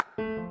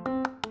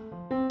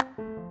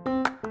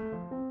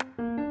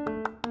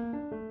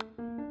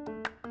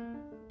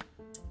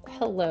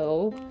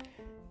Hello.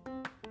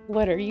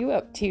 What are you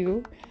up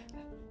to?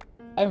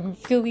 I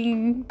feel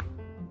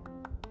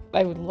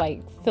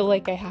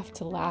like I have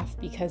to laugh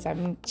because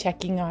I'm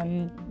checking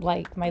on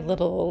my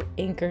little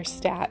Anchor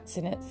stats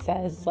and it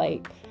says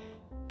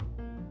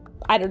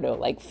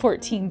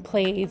 14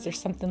 plays or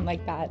something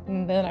like that.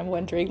 And then I'm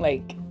wondering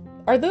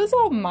are those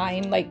all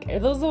mine? Are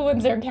those the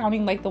ones that are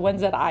counting the ones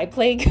that I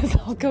play? Because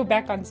I'll go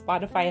back on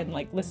Spotify and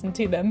listen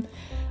to them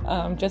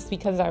just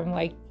because I'm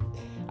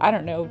I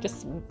don't know,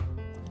 just,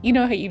 you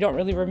know how you don't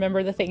really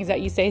remember the things that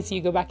you say, so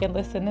you go back and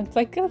listen, and it's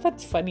oh,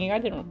 that's funny, I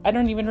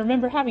don't even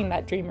remember having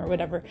that dream or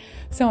whatever.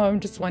 So I'm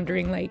just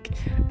wondering,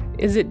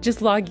 is it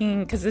just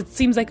logging, because it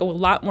seems like a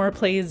lot more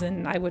plays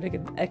than I would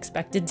have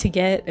expected to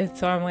get, and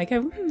so I'm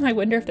I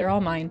wonder if they're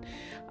all mine.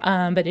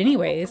 But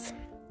anyways,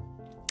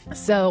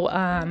 so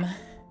I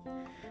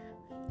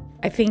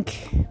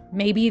think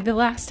maybe the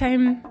last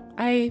time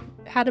I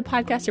had a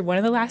podcast, or one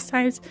of the last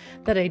times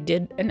that I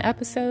did an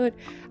episode,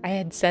 I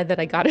had said that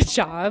I got a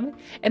job,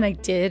 and I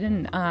did,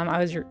 and I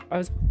was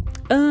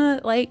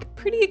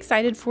pretty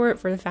excited for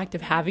the fact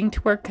of having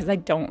to work, because I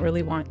don't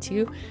really want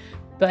to,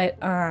 but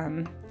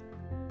I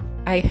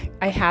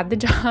had the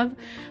job,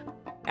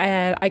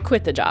 and I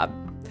quit the job.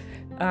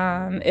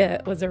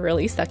 It was a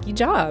really sucky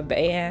job,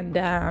 and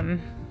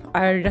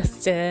I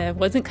just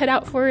wasn't cut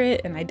out for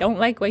it, and I don't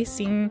like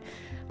wasting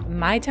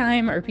my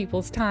time or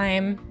people's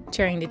time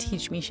trying to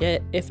teach me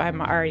shit if I'm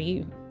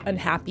already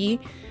unhappy.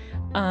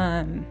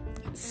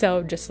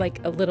 So just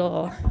a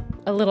little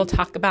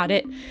talk about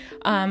it.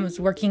 I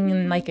was working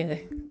in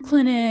a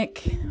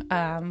clinic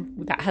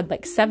that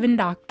had 7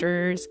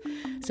 doctors.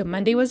 So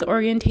Monday was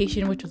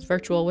orientation, which was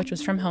virtual, which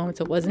was from home,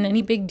 so it wasn't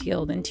any big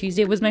deal. Then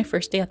Tuesday was my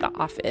first day at the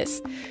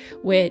office,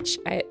 which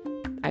I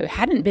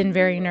hadn't been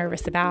very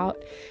nervous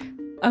about.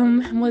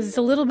 Was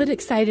a little bit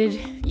excited,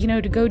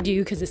 to go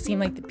do, because it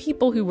seemed like the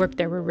people who worked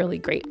there were really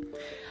great.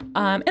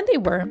 And they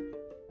were,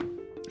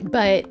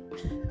 but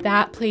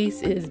that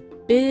place is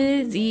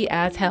busy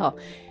as hell.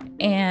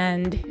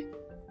 And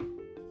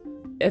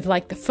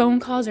the phone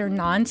calls are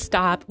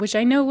nonstop, which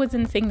I know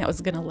wasn't a thing that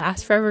was going to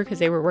last forever, because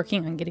they were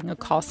working on getting a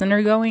call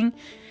center going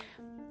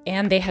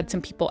and they had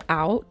some people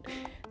out,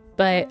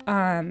 but,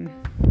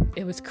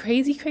 it was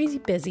crazy, crazy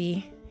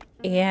busy.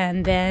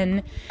 And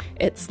then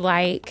it's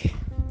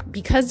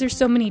because there's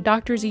so many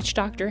doctors, each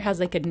doctor has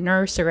a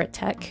nurse or a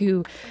tech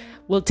who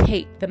will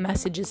take the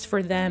messages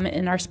for them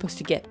and are supposed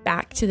to get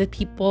back to the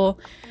people.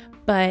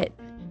 But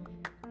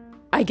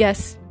I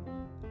guess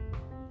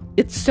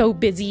it's so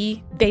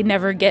busy, they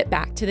never get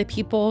back to the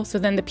people. So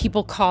then the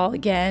people call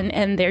again,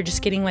 and they're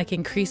just getting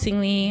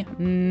increasingly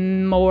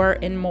more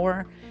and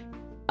more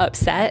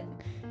upset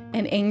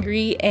and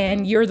angry,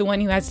 and you're the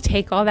one who has to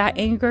take all that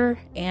anger.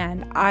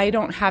 And I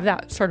don't have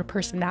that sort of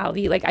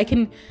personality. I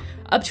can,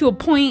 up to a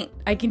point,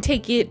 I can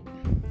take it,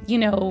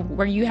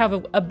 where you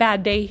have a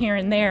bad day here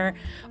and there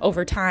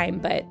over time.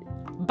 But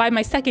by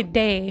my second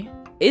day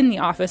in the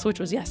office, which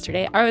was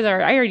yesterday, I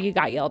already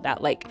got yelled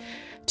at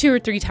 2 or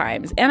 3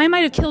 times, and I might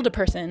have killed a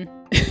person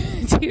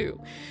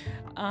too.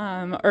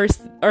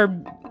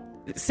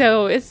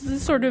 So it's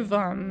this sort of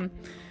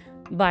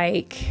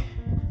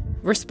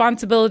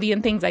responsibility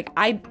and things.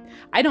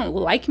 I don't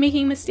like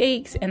making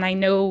mistakes, and I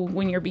know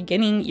when you're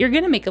beginning, you're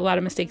going to make a lot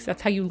of mistakes.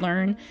 That's how you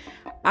learn.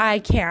 I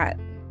can't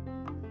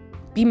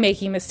be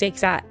making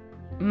mistakes that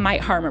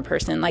might harm a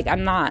person. I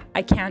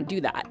can't do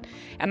that.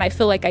 And I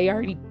feel like I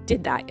already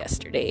did that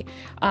yesterday.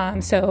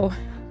 So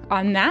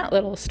on that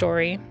little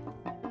story,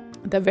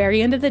 the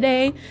very end of the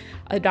day,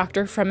 a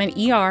doctor from an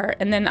ER,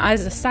 and then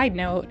as a side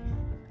note,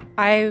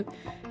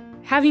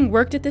 having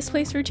worked at this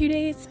place for 2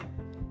 days,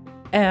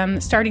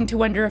 starting to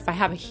wonder if I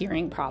have a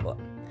hearing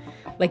problem.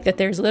 That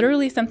there's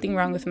literally something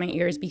wrong with my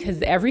ears,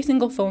 because every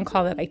single phone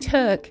call that I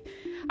took,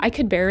 I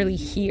could barely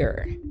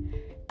hear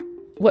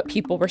what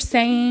people were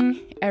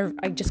saying.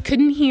 I just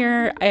couldn't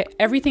hear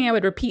everything I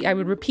would repeat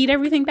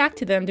everything back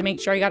to them to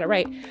make sure I got it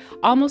right.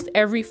 Almost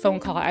every phone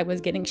call, I was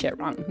getting shit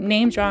wrong.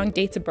 Names wrong,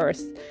 dates of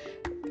birth,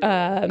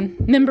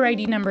 member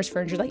ID numbers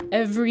for injuries,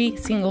 every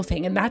single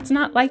thing. And that's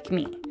not like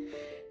me.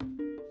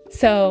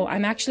 So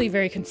I'm actually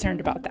very concerned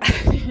about that.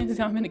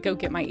 So I'm going to go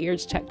get my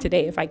ears checked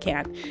today if I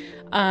can.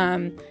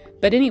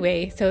 But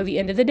anyway, so at the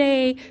end of the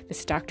day,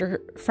 this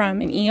doctor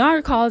from an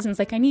ER calls and is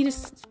I need to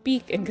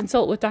speak and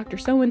consult with Dr.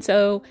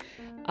 So-and-so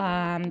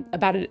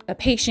about a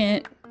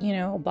patient,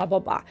 blah, blah,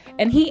 blah.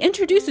 And he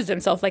introduces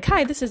himself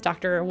hi, this is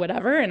Dr. or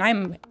whatever, and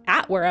I'm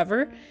at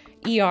wherever,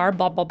 ER,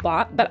 blah, blah,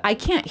 blah, but I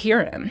can't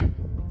hear him.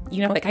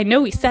 I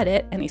know he said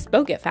it and he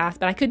spoke it fast,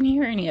 but I couldn't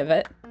hear any of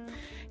it.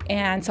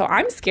 And so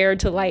I'm scared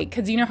to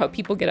because you know how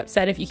people get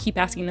upset if you keep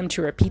asking them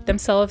to repeat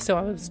themselves. So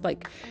I was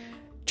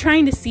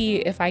trying to see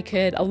if I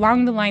could,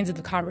 along the lines of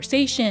the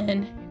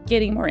conversation,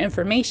 getting more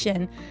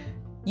information,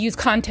 use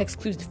context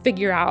clues to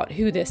figure out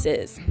who this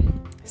is.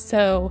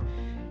 So,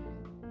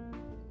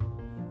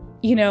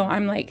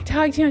 I'm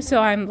talking to him.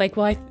 So I'm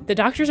the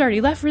doctor's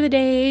already left for the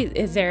day.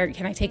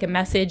 Can I take a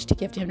message to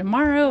give to him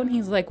tomorrow? And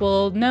he's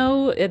well,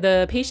 no,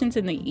 the patient's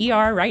in the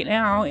ER right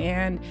now,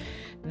 and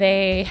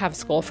they have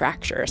skull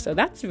fracture. So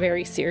that's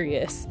very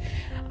serious.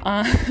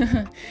 So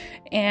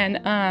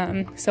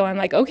I'm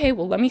like, okay,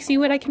 well, let me see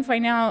what I can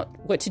find out,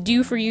 what to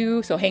do for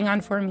you. So hang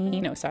on for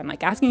me, so I'm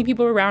like asking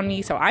people around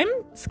me. So I'm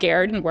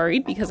scared and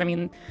worried because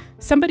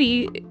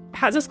somebody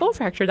has a skull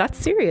fracture. That's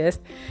serious.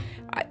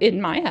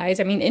 In my eyes,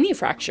 any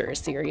fracture is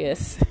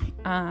serious.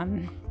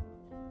 So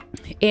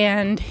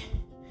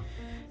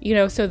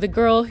the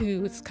girl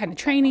who's kind of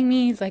training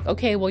me is like,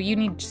 okay, well, you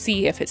need to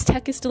see if its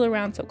tech is still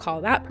around. So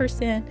call that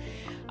person.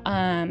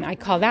 I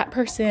call that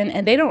person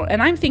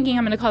and I'm thinking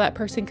I'm going to call that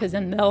person because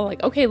then they'll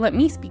like, okay, let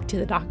me speak to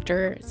the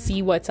doctor,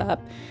 see what's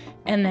up,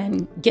 and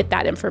then get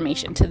that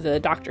information to the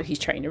doctor he's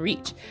trying to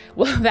reach.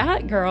 Well,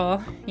 that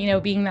girl,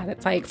 being that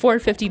it's like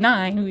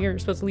 4:59, we were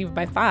supposed to leave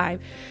by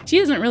 5, she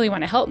doesn't really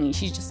want to help me.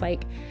 She's just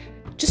like,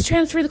 just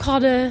transfer the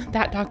call to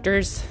that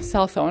doctor's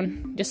cell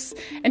phone.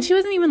 And she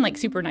wasn't even like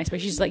super nice,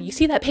 but she's like, you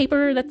see that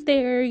paper that's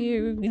there?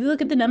 You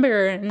look at the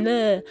number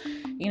and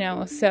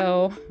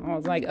so I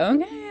was like,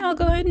 okay, I'll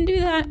go ahead and do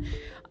that.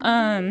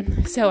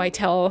 So I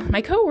tell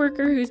my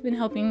coworker who's been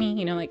helping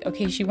me, like,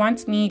 okay, she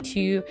wants me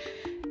to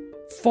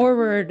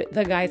forward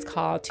the guy's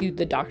call to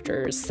the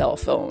doctor's cell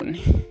phone.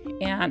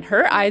 And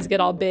her eyes get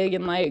all big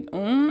and like,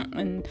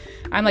 and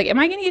I'm like, am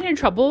I going to get in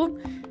trouble?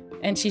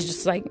 And she's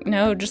just like,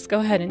 no, just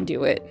go ahead and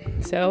do it.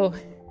 So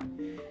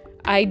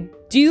I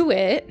do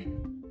it,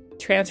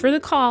 transfer the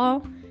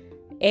call.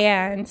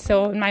 And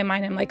so in my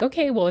mind, I'm like,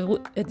 okay, well,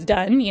 it's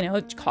done.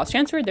 Call's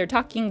transferred. They're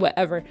talking,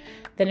 whatever.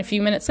 Then a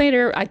few minutes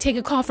later, I take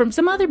a call from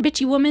some other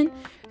bitchy woman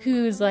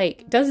who's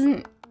like,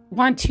 doesn't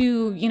want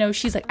to,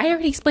 she's like, I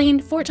already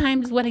explained 4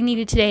 times what I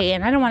needed today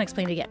and I don't want to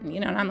explain it again,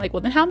 and I'm like,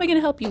 well, then how am I going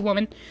to help you,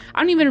 woman? I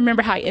don't even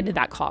remember how I ended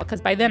that call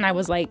because by then I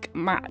was like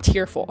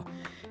tearful.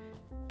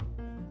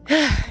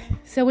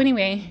 So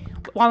anyway,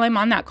 while I'm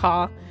on that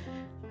call,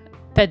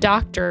 the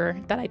doctor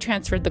that I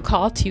transferred the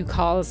call to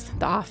calls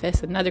the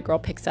office. Another girl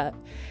picks up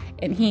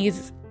and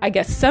I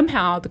guess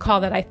somehow the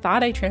call that I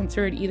thought I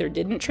transferred either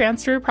didn't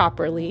transfer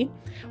properly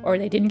or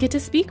they didn't get to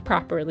speak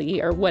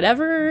properly or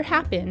whatever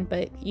happened.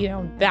 But,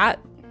 that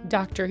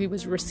doctor who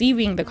was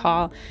receiving the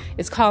call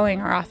is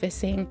calling our office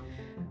saying,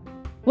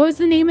 what was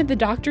the name of the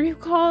doctor who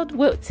called?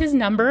 What's his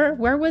number?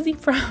 Where was he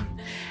from?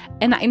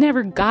 And I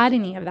never got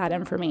any of that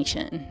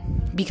information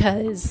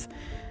because,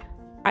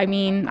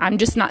 I'm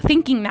just not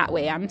thinking that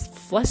way. I'm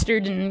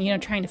flustered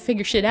and, trying to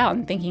figure shit out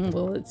and thinking,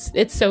 well,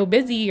 it's so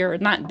busy or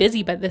not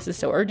busy, but this is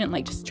so urgent.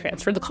 Like, just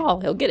transfer the call.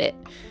 He'll get it.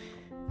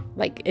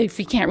 Like, if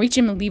you can't reach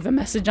him, leave a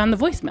message on the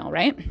voicemail,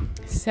 right?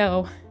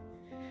 So,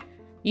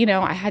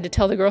 I had to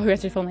tell the girl who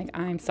answered the phone, like,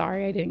 I'm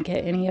sorry, I didn't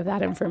get any of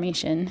that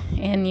information.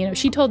 And,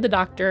 she told the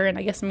doctor, and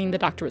I guess, the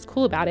doctor was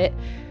cool about it.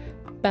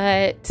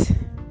 But,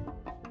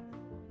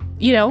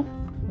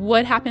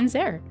 what happens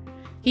there?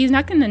 He's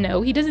not going to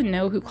know. He doesn't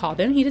know who called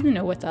him. He doesn't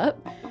know what's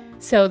up.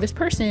 So this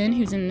person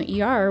who's in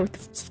the ER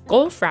with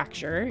skull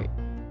fracture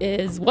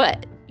is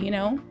what?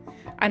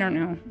 I don't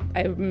know.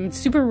 I'm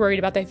super worried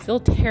about that. I feel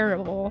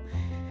terrible.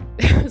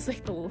 It was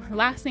like the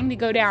last thing to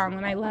go down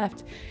when I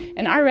left.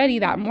 And already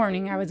that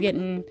morning I was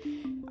getting,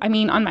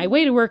 on my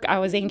way to work, I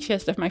was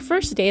anxious. Of my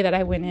first day that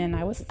I went in,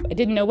 I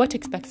didn't know what to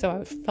expect. So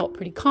I felt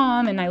pretty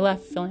calm and I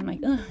left feeling like,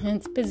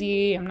 it's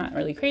busy. I'm not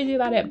really crazy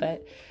about it,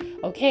 but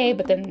okay.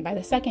 But then by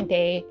the second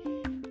day,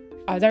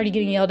 I was already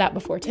getting yelled at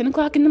before 10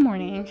 o'clock in the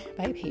morning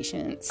by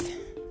patients,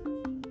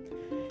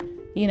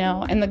 and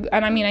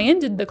I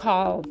ended the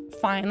call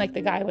fine. Like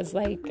the guy was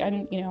like,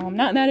 I'm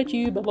not mad at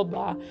you, blah, blah,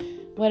 blah,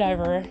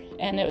 whatever.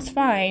 And it was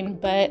fine.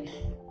 But,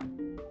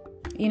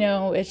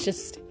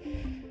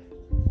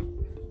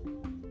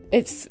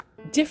 it's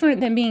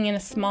different than being in a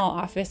small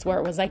office where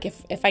it was like,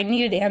 if I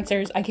needed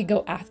answers, I could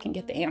go ask and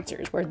get the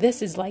answers, where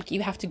this is like,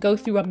 you have to go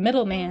through a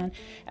middleman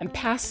and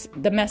pass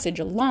the message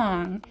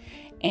along.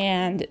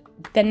 And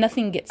then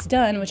nothing gets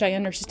done, which I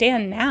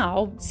understand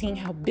now, seeing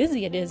how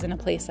busy it is in a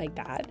place like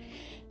that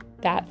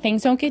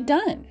things don't get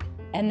done.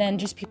 And then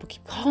just people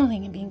keep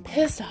calling and being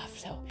pissed off.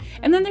 So,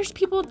 and then there's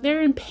people,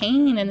 they're in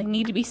pain and they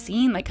need to be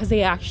seen, like, because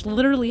they actually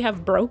literally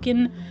have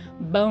broken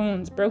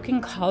bones,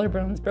 broken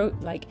collarbones,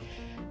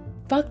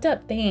 fucked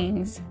up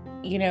things,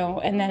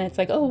 and then it's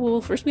like, oh,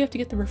 well, first we have to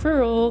get the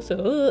referral.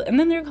 So, and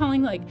then they're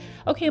calling like,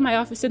 okay, my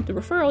office sent the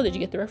referral. Did you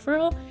get the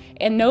referral?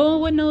 And no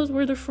one knows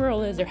where the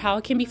referral is or how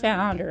it can be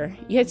found, or,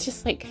 it's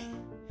just like,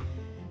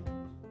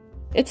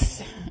 I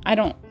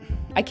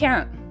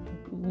can't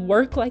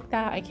work like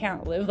that. I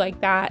can't live like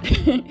that.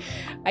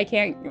 I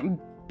can't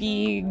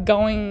be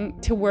going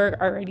to work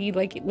already,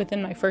 like,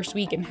 within my first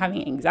week and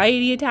having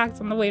anxiety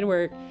attacks on the way to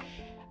work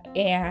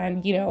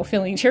and,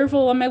 feeling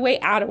cheerful on my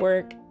way out of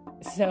work.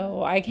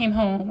 So I came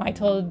home, I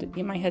told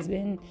my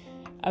husband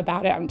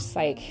about it. I'm just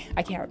like,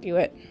 I can't do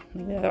it.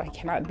 I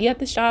cannot be at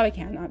this job. I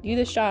cannot do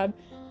this job.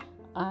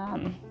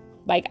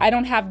 I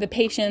don't have the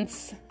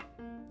patience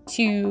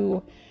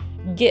to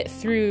get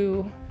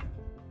through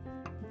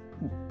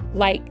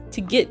like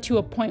to get to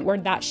a point where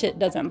that shit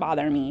doesn't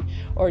bother me,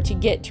 or to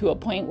get to a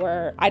point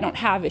where I don't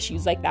have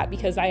issues like that,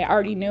 because I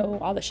already know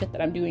all the shit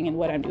that I'm doing and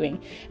what I'm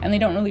doing. And they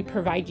don't really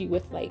provide you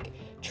with like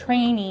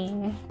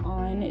training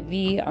on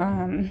the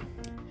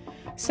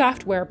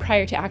software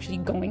prior to actually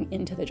going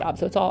into the job.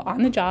 So it's all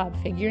on the job,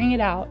 figuring it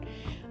out.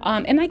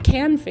 And I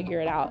can figure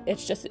it out.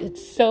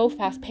 It's so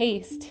fast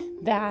paced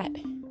that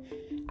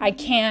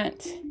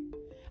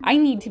I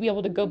need to be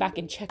able to go back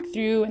and check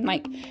through and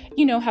like,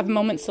 have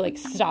moments to like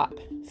stop,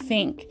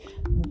 think,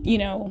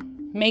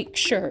 make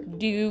sure,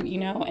 do,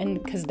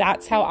 and because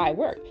that's how I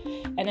work.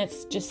 And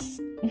it's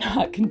just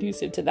not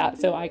conducive to that.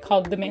 So I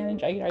called the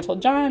manager. I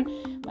told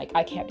John, like,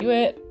 I can't do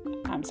it.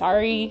 I'm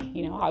sorry.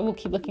 I will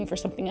keep looking for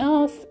something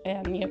else.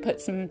 And,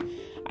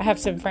 I have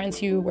some friends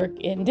who work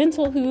in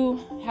dental who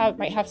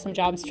might have some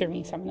jobs for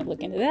me. So I'm going to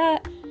look into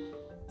that.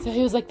 So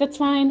he was like, that's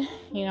fine.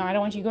 I don't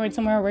want you going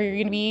somewhere where you're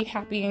going to be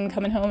happy and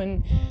coming home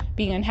and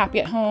being unhappy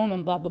at home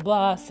and blah, blah,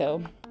 blah.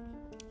 So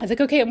I was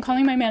like, okay, I'm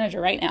calling my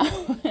manager right now.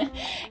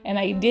 And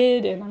I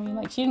did.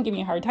 And she didn't give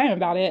me a hard time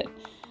about it.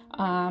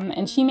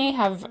 And she may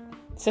have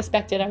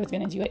suspected I was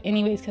going to do it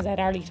anyways, because I'd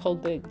already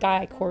told the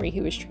guy, Corey,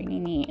 who was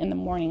training me in the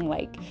morning,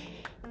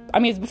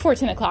 it's before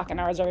 10 o'clock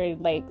and I was already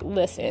like,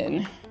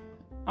 listen,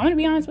 I'm going to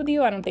be honest with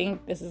you. I don't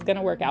think this is going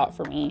to work out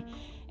for me.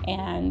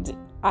 And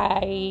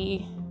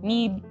I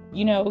need,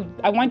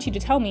 I want you to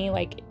tell me,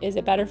 like, is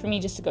it better for me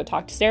just to go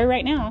talk to Sarah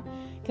right now?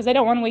 Because I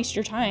don't want to waste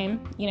your time,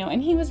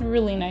 and he was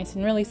really nice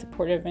and really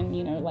supportive and,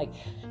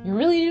 you're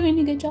really doing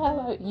a good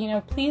job.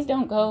 Please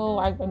don't go.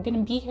 I'm going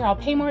to be here. I'll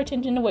pay more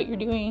attention to what you're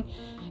doing,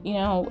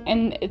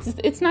 and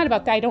it's not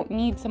about that. I don't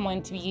need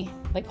someone to be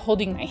like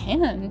holding my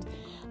hand.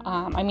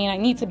 I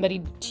need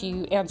somebody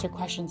to answer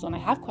questions when I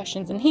have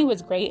questions, and he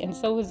was great. And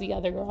so was the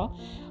other girl.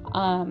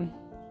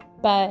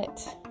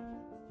 But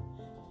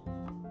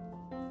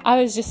I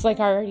was just like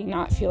already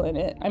not feeling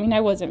it.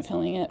 I wasn't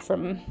feeling it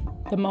from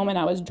the moment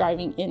I was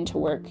driving into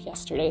work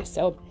yesterday.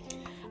 So,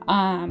 but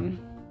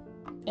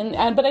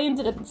I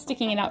ended up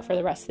sticking it out for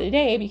the rest of the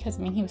day because,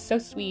 he was so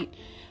sweet.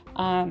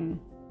 But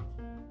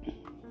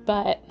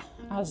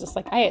I was just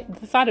like,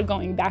 the thought of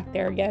going back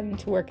there again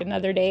to work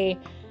another day,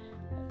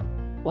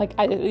 like,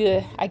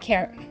 I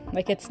can't,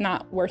 like, it's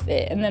not worth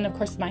it. And then of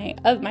course my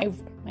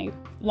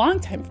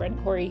longtime friend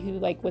Corey, who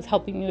like was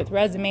helping me with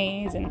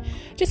resumes and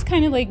just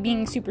kind of like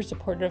being super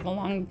supportive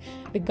along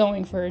the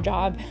going for a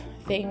job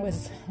thing,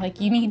 was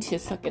like, you need to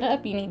suck it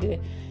up. You need to,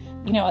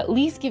 at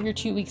least give your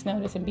 2 weeks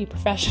notice and be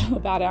professional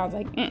about it. I was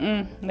like,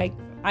 like,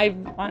 I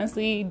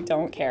honestly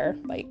don't care.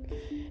 Like,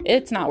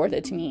 it's not worth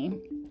it to me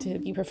to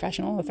be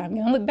professional. If I'm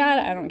gonna look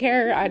bad, I don't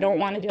care. I don't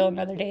want to deal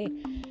another day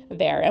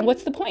there. And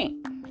what's the point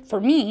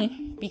for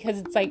me? Because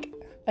it's like,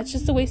 that's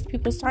just a waste of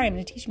people's time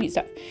to teach me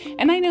stuff.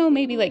 And I know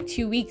maybe like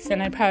 2 weeks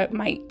and I probably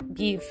might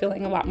be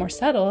feeling a lot more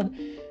settled.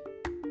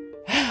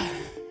 I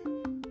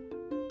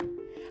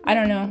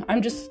don't know.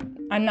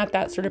 I'm not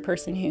that sort of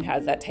person who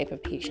has that type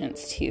of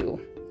patience to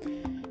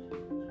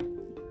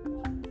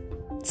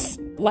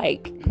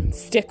like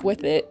stick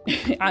with it.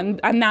 I'm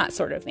that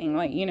sort of thing.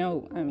 Like,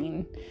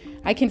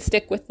 I can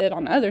stick with it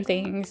on other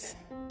things,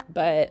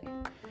 but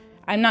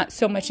I'm not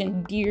so much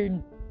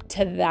endeared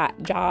to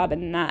that job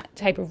and that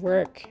type of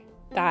work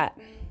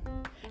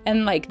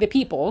and like the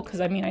people,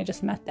 because I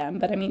just met them,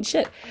 but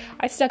shit,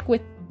 I stuck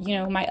with,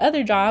 my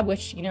other job,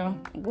 which,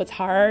 was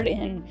hard,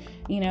 and,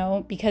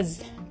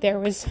 because there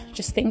was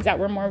just things that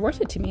were more worth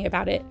it to me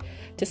about it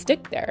to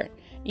stick there,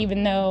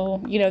 even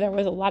though, there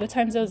was a lot of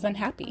times I was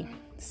unhappy.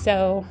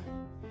 So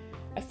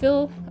I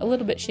feel a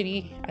little bit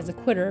shitty as a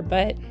quitter,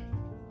 but,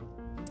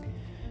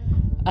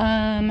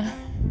 I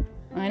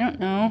don't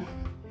know.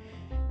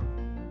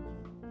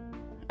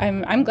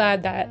 I'm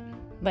glad that,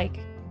 like,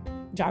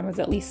 John was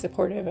at least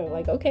supportive of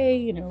like,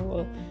 okay,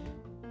 we'll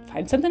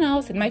find something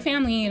else. And my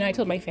family, I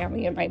told my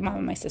family, and my mom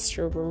and my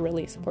sister were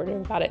really supportive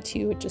about it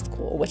too, which is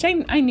cool, which I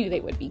knew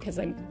they would be, because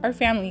our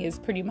family is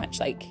pretty much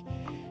like,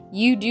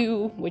 you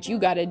do what you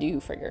got to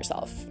do for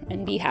yourself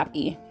and be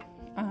happy.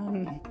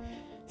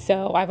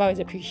 So I've always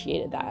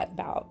appreciated that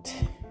about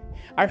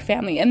our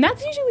family, and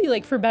that's usually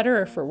like for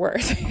better or for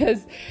worse,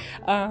 because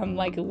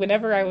like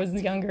whenever I was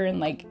younger and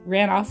like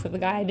ran off with a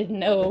guy I didn't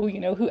know,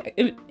 who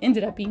it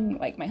ended up being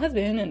like my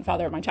husband and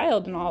father of my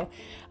child and all,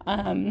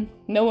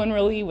 no one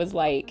really was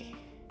like,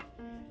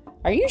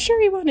 are you sure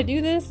you want to do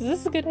this? Is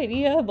this a good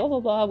idea? Blah, blah,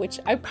 blah, which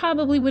I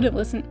probably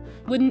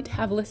wouldn't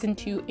have listened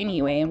to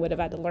anyway, and would have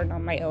had to learn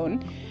on my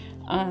own.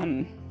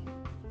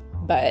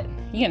 But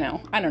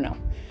I don't know.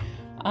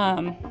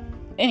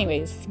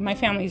 Anyways, my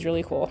family's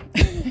really cool.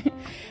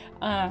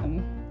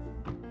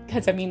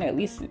 Because at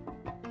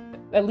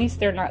least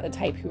they're not the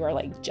type who are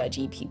like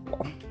judgy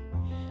people.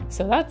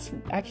 So that's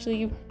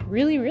actually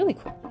really, really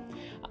cool.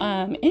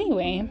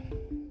 Anyway,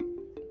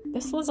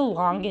 this was a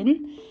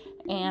longin',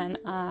 and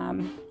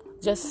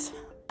just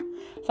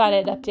thought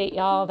I'd update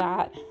y'all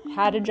that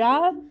had a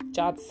job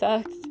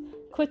sucks,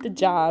 quit the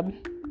job.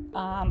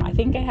 I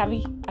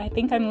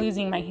think I'm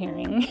losing my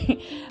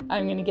hearing.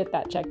 I'm going to get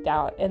that checked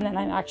out. And then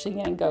I'm actually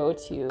going to go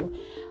to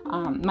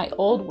my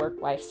old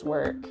wife's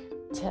work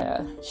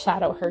to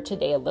shadow her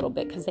today a little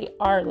bit, because they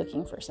are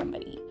looking for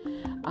somebody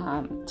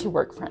to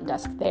work front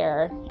desk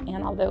there.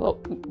 And although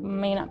it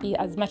may not be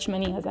as much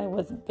money as I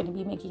was going to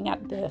be making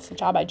at this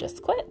job I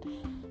just quit,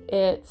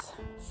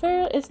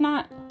 it's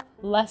not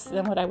less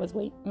than what I was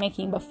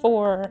making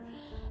before,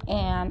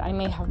 and I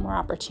may have more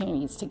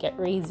opportunities to get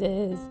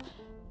raises,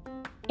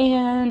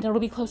 and it'll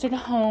be closer to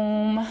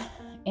home,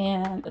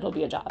 and it'll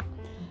be a job.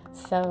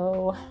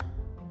 So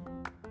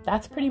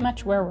that's pretty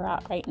much where we're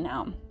at right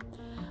now.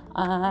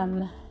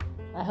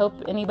 I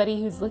hope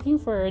anybody who's looking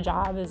for a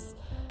job is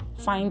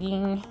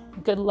finding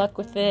good luck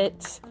with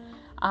it.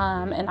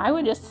 And I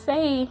would just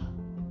say,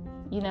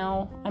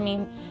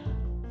 I'm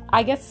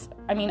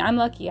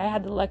lucky. I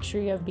had the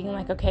luxury of being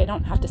like, okay, I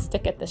don't have to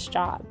stick at this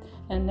job.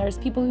 And there's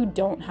people who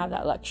don't have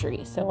that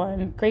luxury. So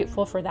I'm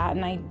grateful for that.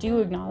 And I do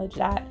acknowledge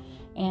that.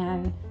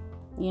 And,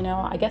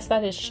 I guess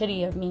that is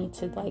shitty of me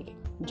to like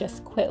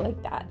just quit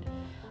like that.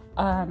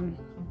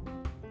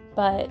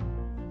 But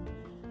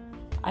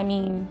I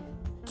mean,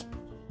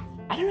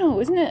 I don't know.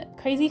 Isn't it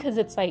crazy? Because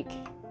it's like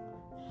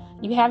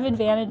you have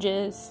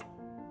advantages,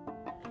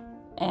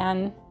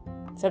 and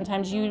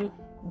sometimes you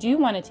do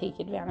want to take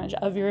advantage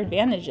of your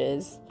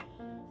advantages.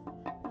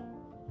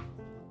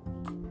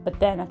 But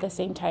then at the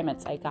same time,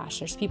 it's like, gosh,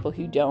 there's people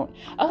who don't.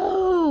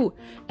 Oh,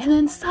 and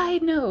then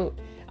side note,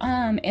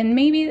 and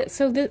maybe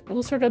so that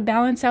will sort of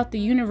balance out the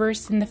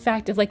universe in the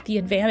fact of like the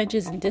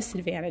advantages and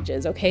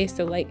disadvantages. Okay,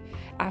 so like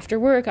after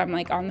work, I'm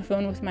like on the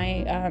phone with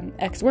my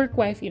ex-work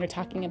wife,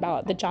 talking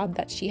about the job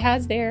that she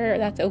has there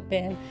that's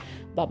open,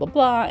 blah blah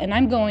blah. And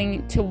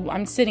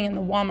I'm sitting in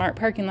the Walmart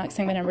parking lot,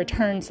 so I'm going to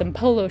return some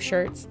polo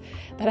shirts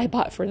that I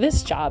bought for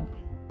this job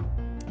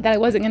that I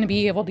wasn't going to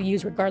be able to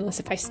use regardless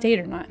if I stayed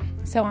or not.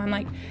 So I'm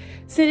like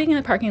sitting in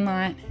the parking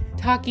lot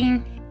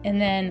talking,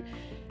 and then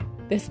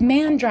this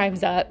man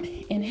drives up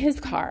in his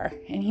car,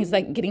 and he's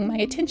like getting my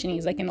attention.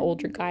 He's like an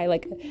older guy,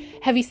 like a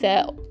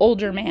heavy-set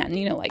older man,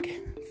 like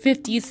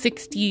 50s,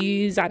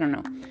 60s, I don't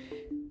know.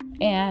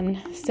 And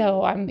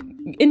so I'm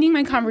ending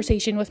my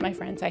conversation with my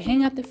friends. I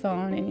hang up the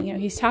phone, and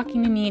he's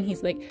talking to me, and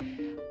he's like,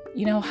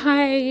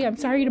 hi, I'm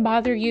sorry to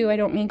bother you. I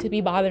don't mean to be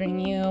bothering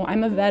you.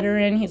 I'm a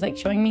veteran. He's like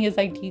showing me his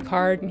ID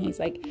card, and he's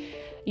like,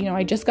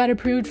 I just got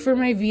approved for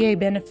my VA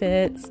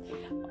benefits.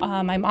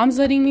 My mom's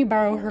letting me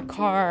borrow her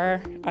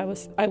car.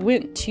 I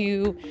went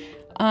to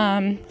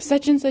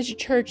such and such a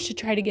church to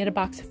try to get a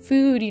box of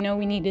food.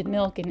 We needed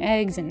milk and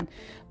eggs and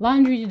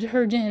laundry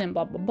detergent and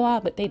blah, blah,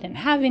 blah, but they didn't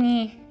have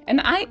any. And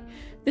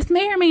this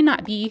may or may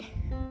not be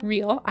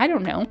real. I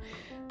don't know.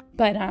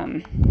 But,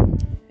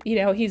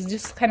 he's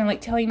just kind of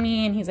like telling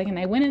me, and he's like, and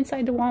I went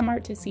inside to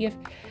Walmart to see if,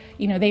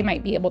 they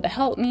might be able to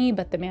help me.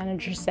 But the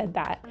manager said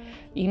that,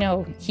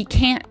 he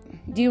can't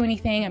do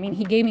anything. I mean,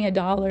 he gave me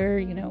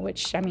 $1,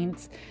 which,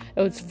 it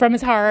was from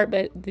his heart,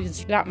 but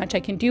there's not much I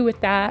can do with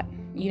that,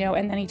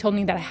 and then he told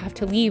me that I have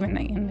to leave.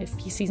 And if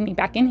he sees me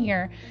back in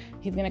here,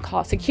 he's going to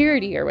call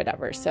security or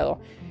whatever. So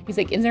he's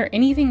like, is there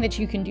anything that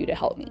you can do to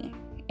help me?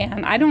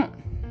 And I don't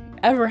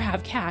ever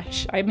have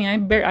cash. I mean,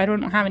 I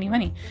don't have any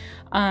money.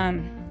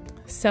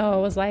 So I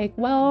was like,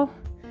 well,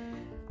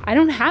 I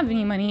don't have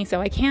any money,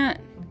 so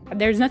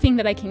there's nothing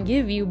that I can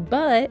give you,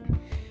 but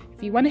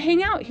if you want to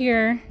hang out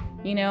here,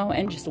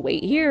 and just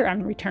wait here,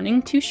 I'm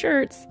returning 2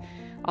 shirts.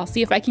 I'll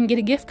see if I can get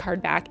a gift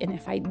card back. And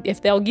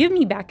if they'll give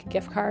me back a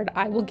gift card,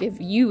 I will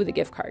give you the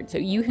gift card. So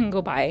you can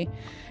go buy,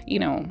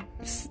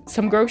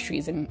 some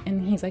groceries.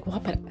 And he's like, well,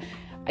 but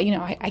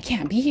I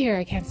can't be here.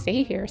 I can't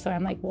stay here. So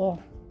I'm like,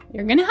 well,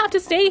 you're going to have to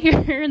stay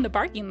here in the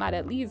parking lot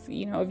at least,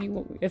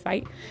 if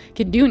I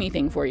can do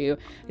anything for you.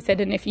 I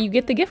said, and if you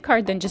get the gift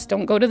card, then just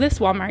don't go to this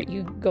Walmart.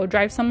 You go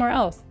drive somewhere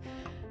else.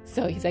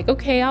 So he's like,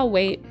 okay, I'll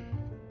wait.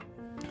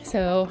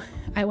 So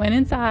I went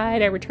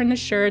inside, I returned the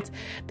shirts.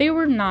 They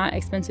were not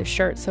expensive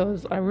shirts, so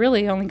I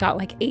really only got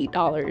like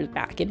 $8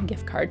 back in a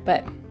gift card,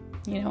 but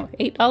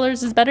 $8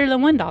 is better than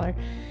 $1.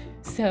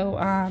 So,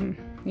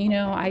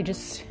 I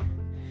just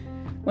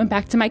went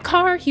back to my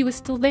car. He was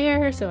still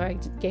there, so I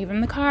gave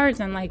him the cards.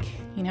 I'm like,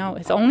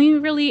 it's only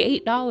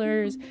really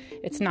 $8.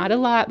 It's not a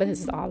lot, but this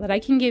is all that I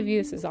can give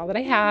you. This is all that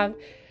I have,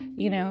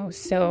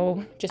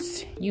 so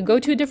just, you go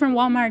to a different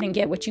Walmart and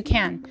get what you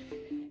can.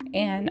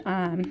 And,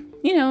 and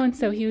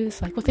so he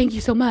was like, well, thank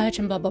you so much,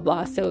 and blah, blah,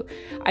 blah. So,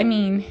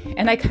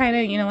 and I kind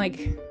of,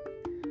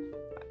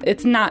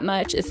 it's not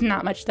much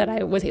that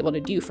I was able to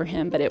do for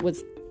him, but it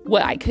was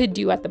what I could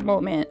do at the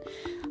moment,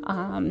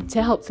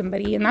 to help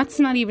somebody. And that's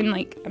not even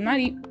I'm not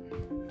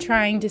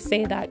trying to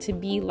say that to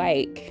be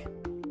like,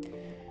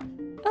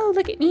 oh,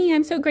 look at me,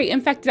 I'm so great.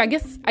 In fact, I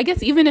guess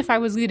even if I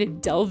was going to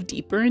delve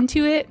deeper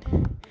into it,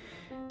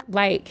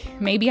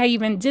 maybe I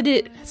even did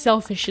it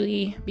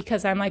selfishly,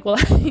 because I'm like, well,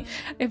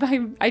 if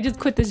I just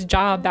quit this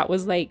job, that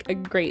was like a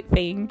great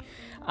thing,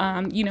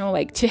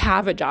 to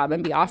have a job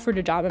and be offered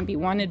a job and be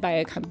wanted by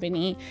a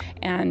company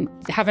and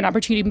have an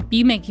opportunity to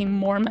be making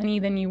more money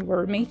than you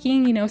were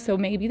making, so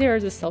maybe there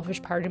was a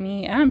selfish part of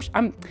me. And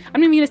I'm not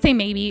even going to say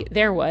maybe,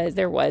 there was,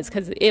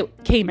 because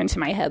it came into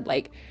my head,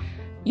 I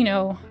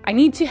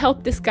need to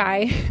help this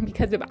guy,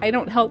 because if I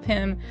don't help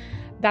him,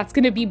 that's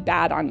going to be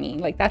bad on me.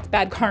 Like, that's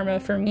bad karma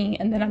for me.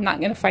 And then I'm not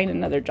going to find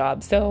another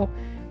job. So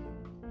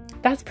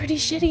that's pretty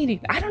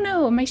shitty. I don't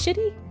know. Am I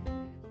shitty?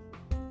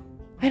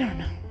 I don't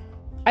know.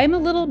 I'm a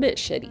little bit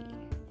shitty,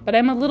 but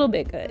I'm a little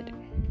bit good.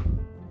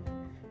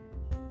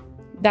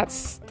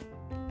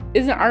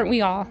 Aren't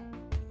we all?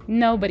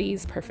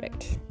 Nobody's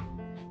perfect.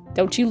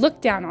 Don't you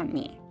look down on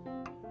me.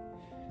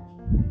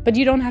 But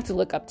you don't have to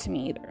look up to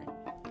me either.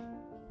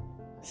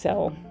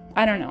 So,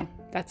 I don't know.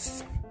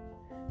 That's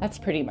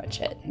pretty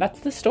much it. That's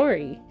the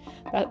story.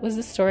 That was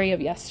the story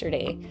of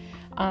yesterday.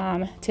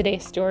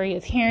 Today's story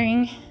is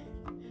hearing.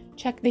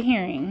 Check the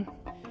hearing.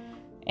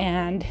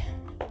 And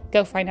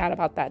go find out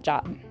about that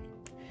job.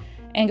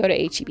 And go to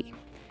HEB.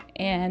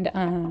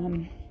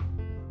 And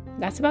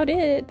that's about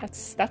it.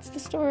 That's the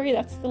story.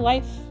 That's the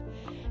life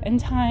and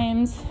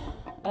times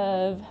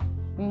of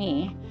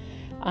me.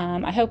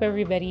 I hope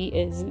everybody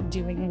is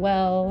doing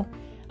well,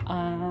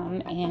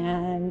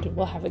 and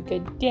we'll have a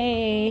good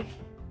day.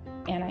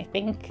 And I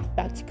think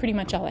that's pretty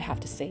much all I have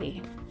to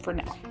say for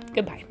now.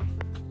 Goodbye.